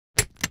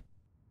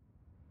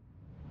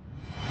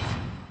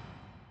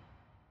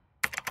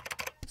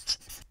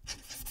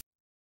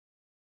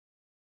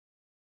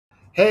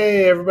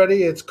Hey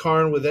everybody, it's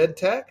Karn with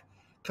EdTech,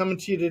 coming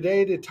to you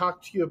today to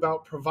talk to you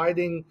about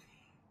providing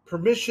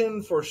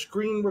permission for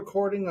screen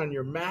recording on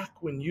your Mac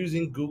when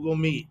using Google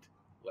Meet.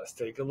 Let's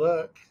take a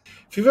look.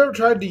 If you've ever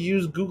tried to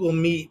use Google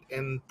Meet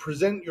and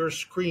present your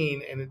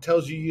screen and it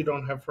tells you you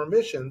don't have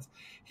permissions,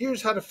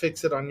 here's how to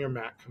fix it on your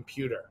Mac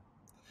computer.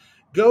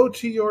 Go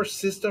to your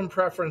system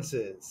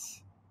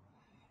preferences.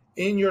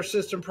 In your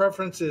system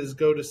preferences,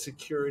 go to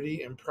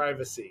Security and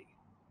Privacy.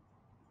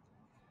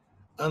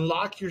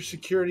 Unlock your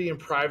Security and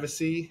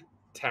Privacy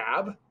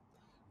tab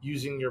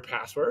using your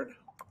password.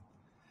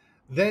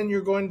 Then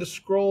you're going to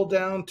scroll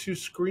down to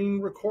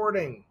screen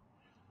recording.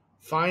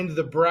 Find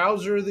the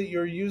browser that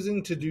you're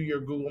using to do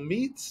your Google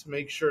Meets,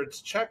 make sure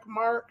it's check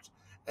marked,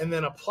 and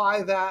then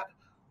apply that,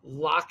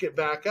 lock it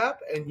back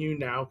up, and you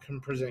now can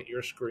present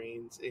your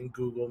screens in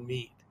Google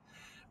Meet.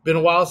 Been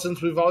a while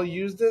since we've all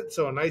used it,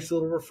 so a nice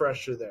little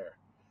refresher there.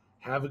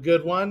 Have a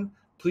good one.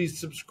 Please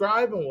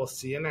subscribe, and we'll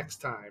see you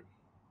next time.